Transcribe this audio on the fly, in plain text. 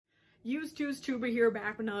Youtooz tuber here,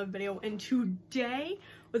 back with another video, and today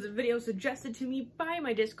was a video suggested to me by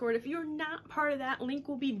my Discord. If you're not part of that, link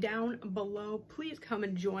will be down below. Please come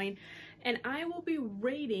and join, and I will be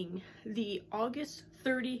rating the August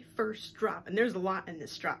 31st drop, and there's a lot in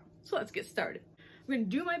this drop, so let's get started. I'm going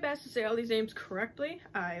to do my best to say all these names correctly.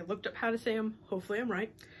 I looked up how to say them. Hopefully I'm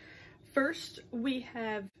right. First, we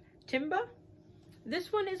have Timba.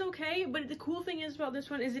 This one is okay, but the cool thing is about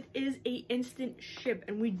this one is it is a instant ship,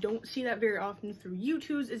 and we don't see that very often through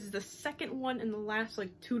Youtooz. This is the second one in the last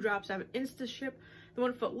like 2 drops to have an instant ship. The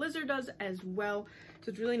 1 foot lizard does as well,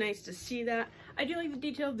 so it's really nice to see that. I do like the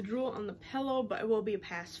detail of the drool on the pillow, but it will be a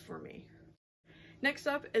pass for me. Next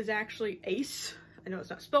up is actually Ace. I know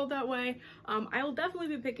it's not spelled that way. I will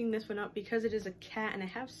definitely be picking this one up because it is a cat, and I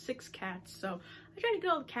have 6 cats, so I try to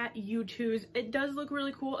get all the cat Youtooz. It does look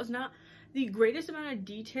really cool. It's not the greatest amount of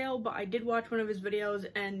detail, but I did watch one of his videos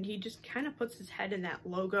and he just kind of puts his head in that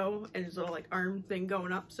logo and his little like arm thing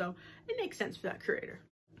going up, so it makes sense for that creator.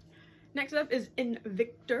 Next up is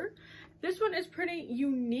Invictor. This one is pretty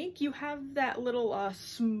unique. You have that little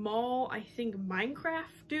small, I think,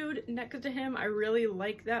 Minecraft dude next to him. I really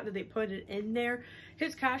like that they put it in there.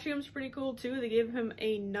 His costume's pretty cool too. They give him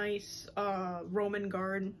a nice Roman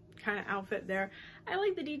guard kind of outfit there. I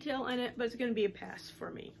like the detail in it, but it's going to be a pass for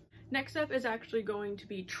me. Next up is actually going to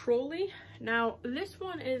be Trolley. Now, this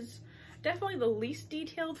one is definitely the least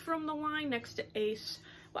detailed from the line next to Ace,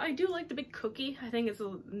 but I do like the big cookie. I think it's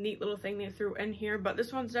a neat little thing they threw in here, but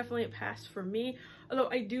this one's definitely a pass for me. Although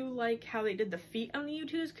I do like how they did the feet on the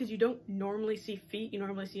Youtooz, because you don't normally see feet. You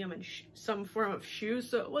normally see them in some form of shoes,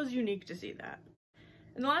 so it was unique to see that.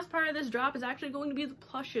 And the last part of this drop is actually going to be the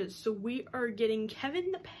plushes. So we are getting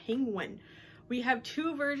Kevin the Penguin. We have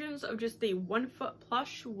 2 versions of just the 1 foot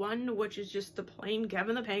plush, one which is just the plain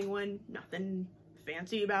Kevin the Penguin, nothing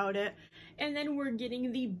fancy about it. And then we're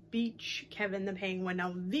getting the beach Kevin the Penguin.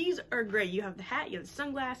 Now these are great. You have the hat, you have the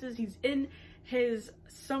sunglasses, he's in his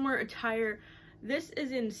summer attire. This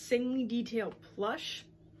is insanely detailed plush.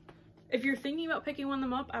 If you're thinking about picking one of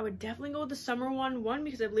them up, I would definitely go with the summer one. 1,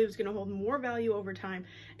 because I believe it's going to hold more value over time.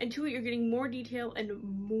 And 2, you're getting more detail and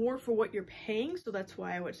more for what you're paying. So that's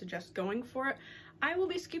why I would suggest going for it. I will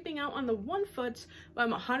be skipping out on the 1 foots, but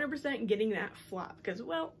I'm 100% getting that flop. Because,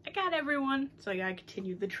 well, I got everyone, so I gotta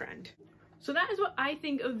continue the trend. So that is what I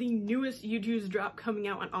think of the newest Youtooz drop coming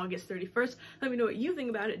out on August 31st. Let me know what you think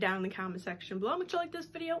about it down in the comment section below. Make sure you like this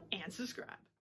video and subscribe.